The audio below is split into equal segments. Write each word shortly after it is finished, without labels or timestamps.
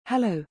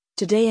Hello,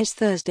 today is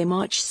Thursday,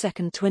 March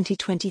 2nd,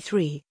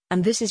 2023,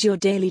 and this is your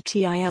daily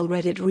TIL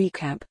Reddit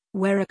recap,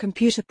 where a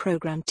computer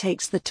program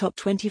takes the top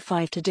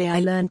 25 Today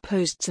I Learned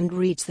posts and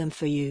reads them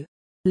for you.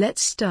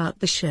 Let's start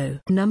the show.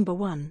 Number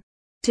 1.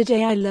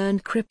 Today I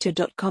learned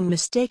Crypto.com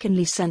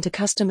mistakenly sent a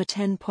customer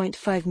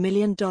 $10.5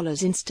 million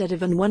instead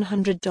of an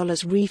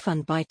 $100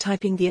 refund by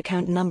typing the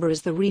account number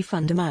as the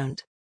refund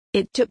amount.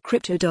 It took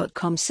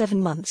Crypto.com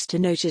 7 months to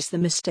notice the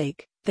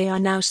mistake. They are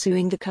now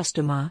suing the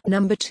customer.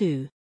 Number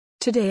 2.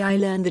 Today I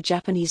learned the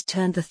Japanese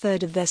turned the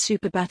third of their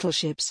super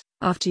battleships,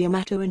 after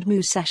Yamato and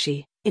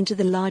Musashi, into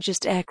the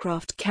largest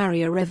aircraft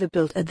carrier ever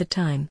built at the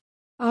time.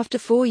 After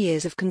 4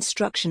 years of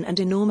construction and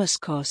enormous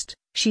cost,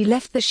 she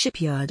left the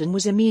shipyard and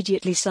was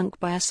immediately sunk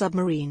by a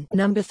submarine.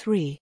 Number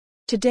 3.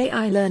 Today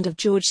I learned of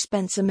George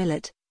Spencer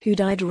Millett, who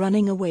died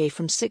running away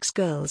from 6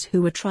 girls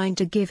who were trying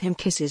to give him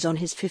kisses on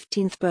his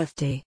 15th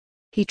birthday.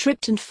 He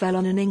tripped and fell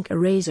on an ink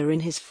eraser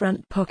in his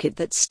front pocket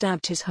that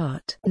stabbed his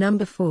heart.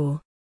 Number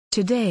 4.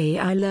 Today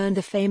I learned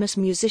the famous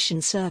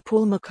musician Sir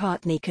Paul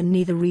McCartney can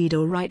neither read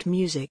or write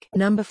music.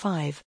 Number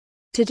 5.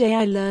 Today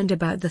I learned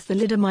about the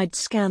thalidomide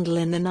scandal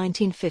in the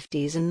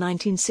 1950s and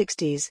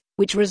 1960s,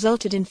 which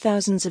resulted in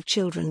thousands of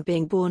children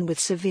being born with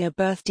severe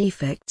birth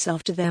defects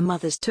after their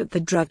mothers took the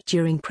drug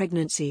during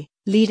pregnancy,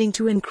 leading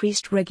to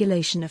increased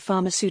regulation of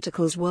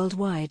pharmaceuticals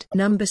worldwide.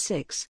 Number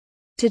 6.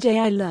 Today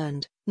I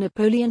learned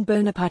Napoleon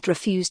Bonaparte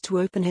refused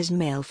to open his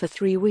mail for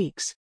 3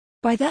 weeks.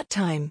 By that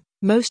time,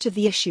 most of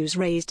the issues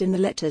raised in the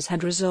letters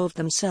had resolved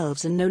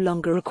themselves and no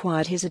longer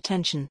required his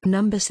attention.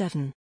 Number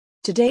 7.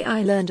 Today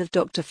I learned of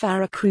Dr.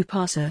 Farah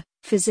Kroupasa,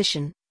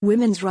 physician,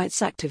 women's rights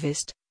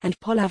activist, and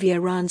Pahlavi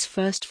Iran's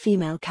first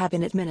female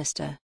cabinet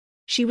minister.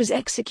 She was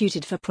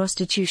executed for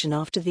prostitution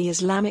after the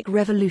Islamic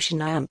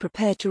Revolution. I am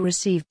prepared to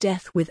receive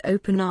death with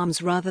open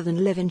arms rather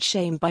than live in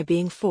shame by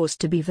being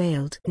forced to be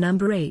veiled.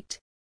 Number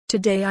 8.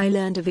 Today I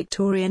learned a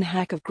Victorian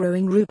hack of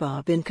growing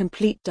rhubarb in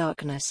complete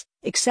darkness,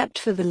 except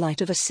for the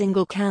light of a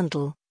single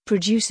candle,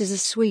 produces a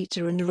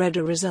sweeter and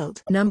redder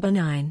result. Number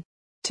 9.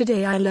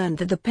 Today I learned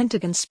that the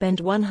Pentagon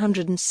spent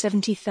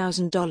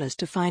 $170,000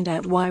 to find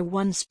out why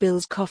one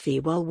spills coffee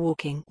while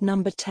walking.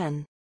 Number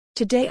 10.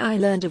 Today I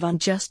learned of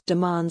unjust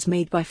demands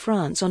made by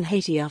France on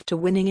Haiti after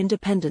winning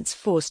independence,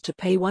 forced to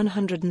pay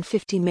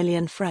 150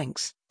 million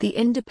francs. The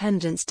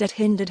independence debt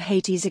hindered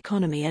Haiti's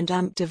economy and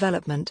amped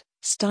development,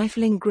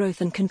 stifling growth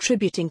and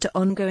contributing to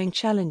ongoing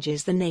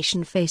challenges the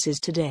nation faces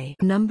today.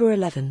 Number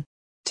 11.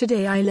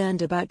 Today I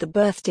learned about the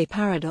birthday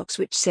paradox,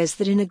 which says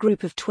that in a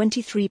group of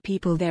 23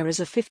 people there is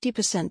a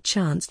 50%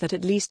 chance that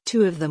at least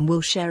 2 of them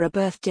will share a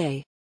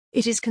birthday.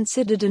 It is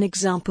considered an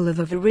example of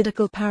a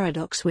veridical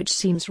paradox which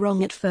seems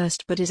wrong at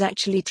first but is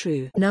actually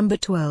true. Number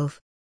 12.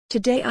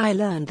 Today I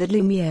learned that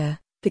Lumiere,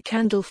 the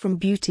candle from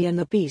Beauty and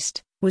the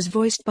Beast, was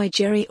voiced by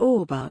Jerry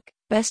Orbach,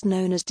 best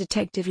known as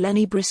Detective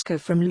Lenny Briscoe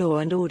from Law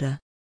and Order.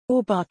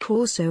 Orbach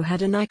also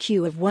had an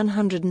IQ of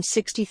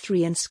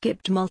 163 and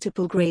skipped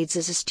multiple grades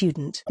as a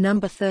student.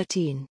 Number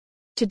 13.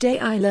 Today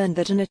I learned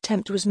that an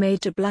attempt was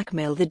made to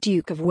blackmail the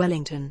Duke of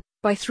Wellington,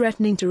 by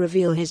threatening to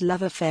reveal his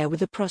love affair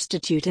with a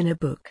prostitute in a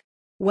book.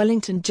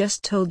 Wellington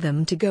just told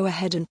them to go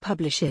ahead and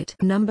publish it.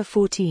 Number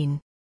 14.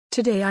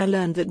 Today I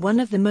learned that one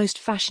of the most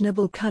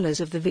fashionable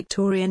colors of the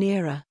Victorian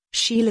era,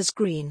 Sheila's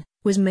green,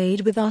 was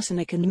made with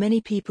arsenic, and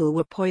many people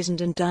were poisoned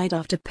and died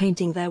after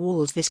painting their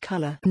walls this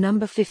color.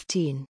 Number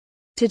 15.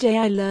 Today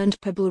I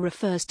learned pebble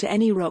refers to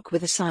any rock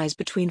with a size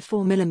between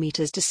 4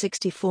 mm to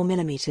 64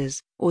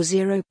 mm, or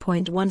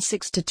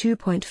 0.16 to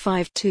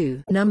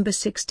 2.52. Number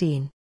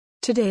 16.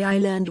 Today I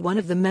learned one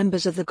of the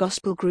members of the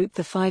gospel group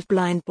the Five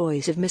Blind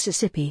Boys of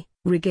Mississippi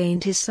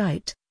regained his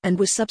sight, and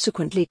was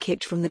subsequently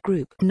kicked from the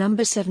group.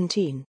 Number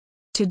 17.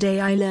 Today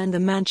I learned the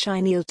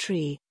manchineel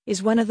tree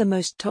is one of the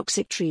most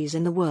toxic trees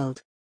in the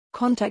world.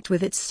 Contact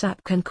with its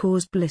sap can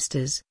cause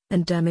blisters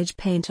and damage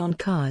paint on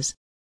cars.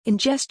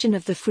 Ingestion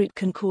of the fruit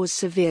can cause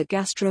severe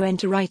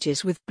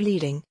gastroenteritis with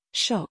bleeding,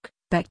 shock,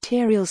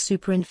 bacterial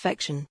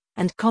superinfection,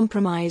 and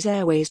compromise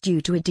airways due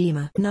to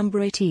edema.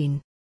 Number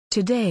 18.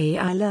 Today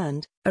I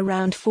learned,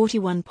 around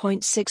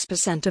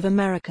 41.6% of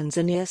Americans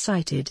are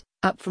nearsighted,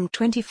 up from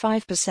 25%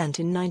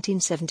 in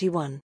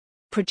 1971.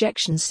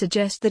 Projections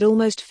suggest that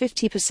almost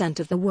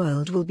 50% of the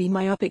world will be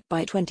myopic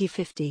by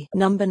 2050.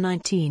 Number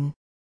 19.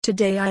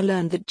 Today I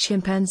learned that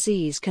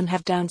chimpanzees can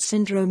have Down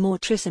syndrome or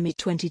trisomy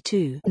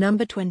 22.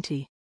 Number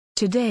 20.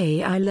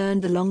 Today I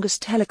learned the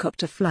longest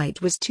helicopter flight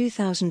was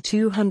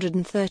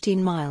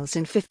 2,213 miles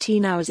and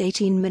 15 hours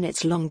 18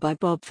 minutes long by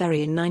Bob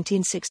Ferry in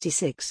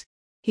 1966.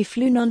 He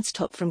flew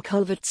non-stop from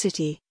Culver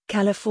City,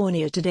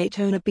 California to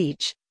Daytona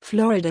Beach,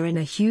 Florida in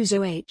a Hughes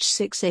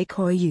OH-6A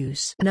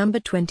Soyuz. Number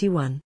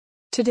 21.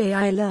 Today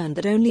I learned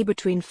that only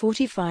between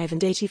 45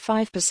 and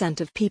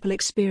 85% of people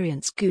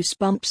experience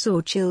goosebumps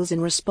or chills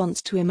in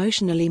response to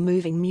emotionally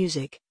moving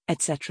music,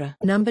 etc.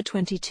 Number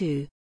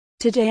 22.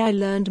 Today I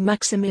learned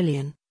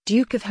Maximilian,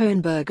 Duke of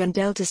Hohenberg and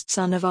eldest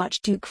son of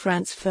Archduke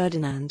Franz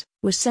Ferdinand,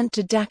 was sent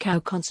to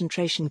Dachau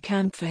concentration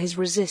camp for his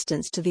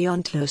resistance to the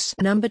Ontlus.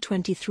 Number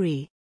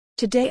 23.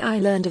 Today I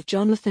learned of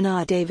Jonathan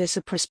R. Davis,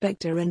 a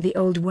prospector in the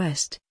Old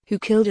West, who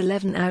killed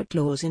 11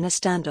 outlaws in a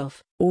standoff,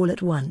 all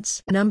at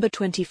once. Number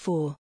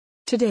 24.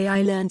 Today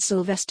I learned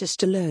Sylvester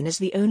Stallone is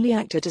the only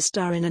actor to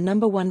star in a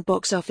 #1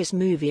 box office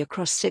movie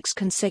across 6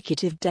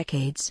 consecutive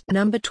decades.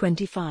 Number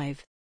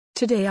 25.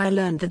 Today I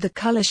learned that the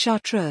color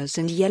chartreuse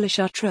and yellow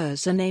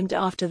chartreuse are named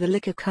after the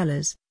liquor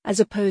colors, as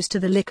opposed to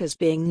the liquors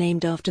being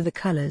named after the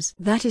colors.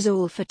 That is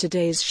all for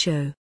today's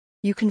show.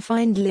 You can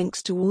find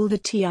links to all the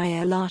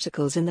TIL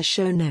articles in the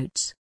show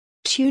notes.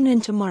 Tune in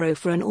tomorrow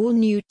for an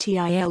all-new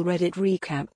TIL Reddit recap.